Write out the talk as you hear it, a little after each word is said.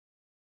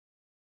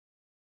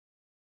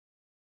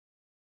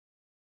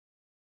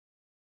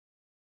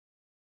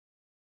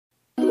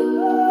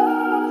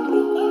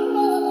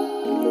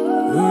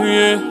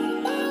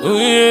Oh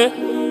yeah.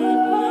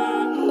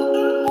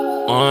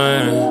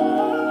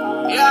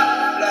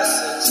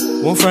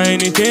 Won't find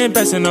anything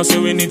personal,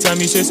 so anytime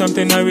you say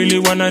something, I really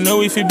wanna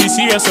know if you be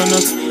serious or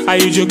not. Are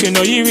you joking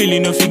or you really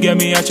know if you get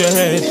me out your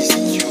head?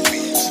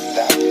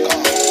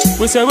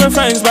 We say we're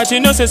friends, but you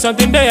know say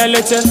something there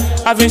later.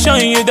 I've been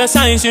showing you the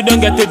signs, you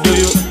don't get to do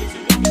you.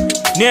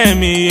 Near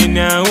me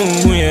now,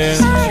 yeah.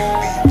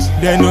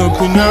 Then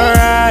open your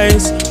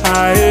eyes,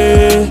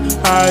 aye,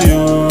 aye,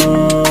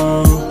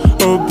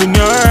 open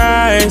your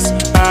eyes,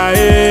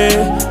 aye,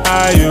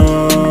 aye,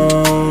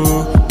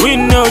 we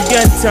no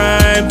get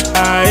time,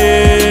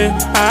 aye,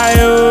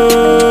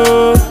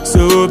 aye, so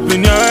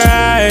open your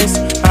eyes,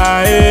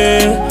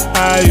 aye,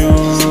 aye.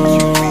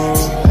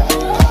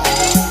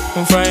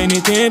 Don't find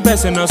anything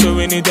personal, so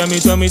anytime you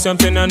tell me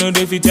something, I know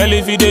if you tell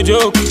if you the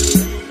joke.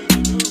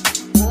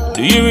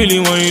 Do you really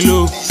want to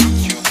look?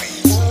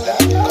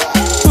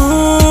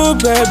 Ooh,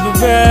 baby,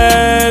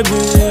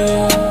 baby,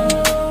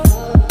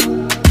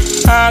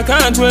 I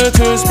can't wait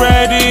to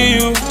spread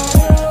you.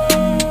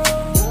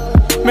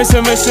 Missy,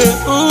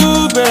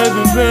 ooh,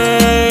 baby,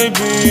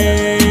 baby.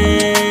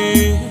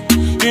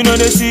 You know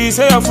they see,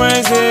 say your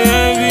friends, they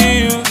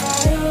envy you.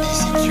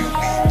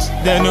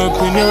 Then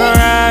open your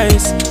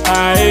eyes,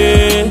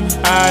 aye,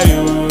 aye,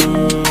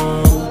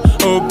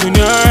 open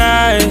your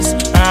eyes,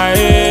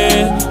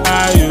 aye,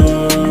 aye,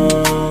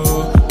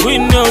 we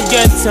no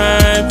get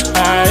time,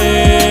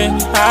 aye,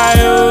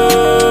 aye,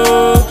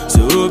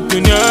 so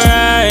open your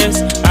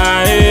eyes,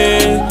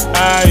 aye,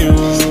 aye.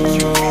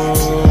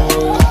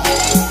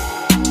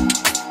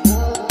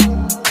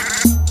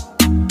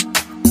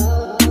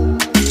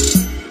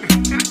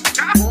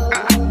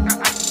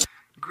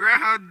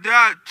 Grab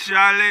that,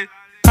 Charlie.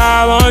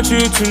 I want you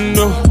to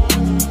know,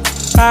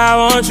 I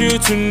want you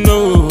to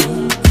know.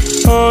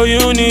 Oh,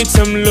 you need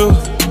some love,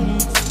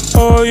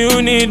 oh,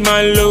 you need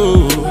my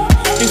love.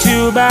 If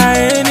you by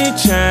any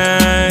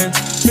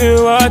chance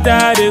feel what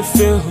I dey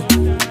feel,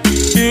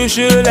 you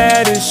should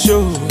let it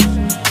show,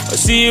 or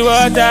see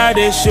what I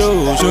dey show.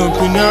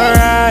 Open your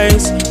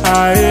eyes,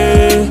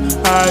 aye,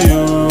 aye,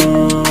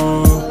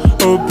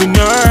 open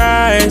your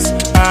eyes,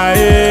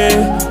 aye,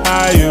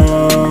 aye,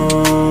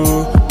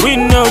 we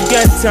no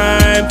get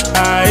time,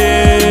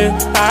 aye,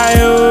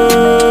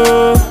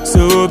 aye, so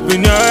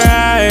open your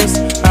eyes,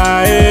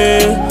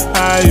 aye,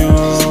 aye,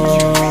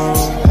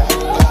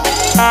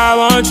 I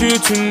want you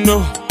to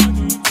know.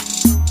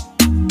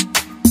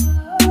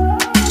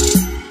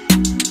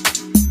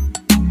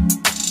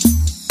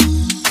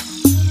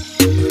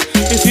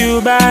 If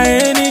you by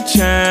any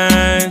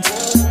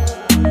chance,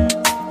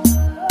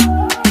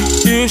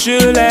 you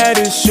should let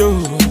it show.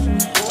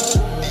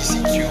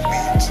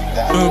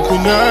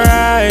 Open your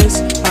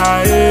eyes,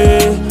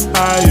 aye,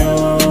 aye,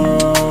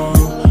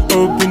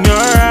 open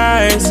your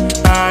eyes,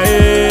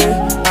 aye,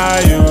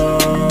 aye,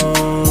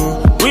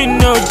 we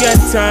no get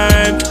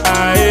time,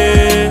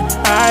 aye,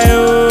 aye,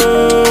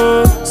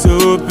 so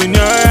open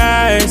your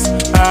eyes,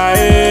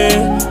 aye,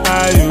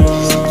 aye,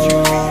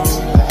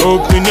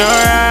 open your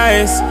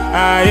eyes,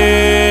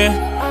 aye,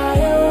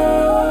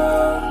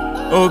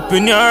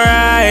 open your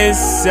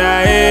eyes,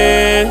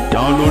 aye.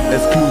 Download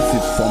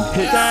exclusives from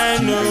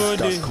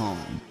hitsgh.com.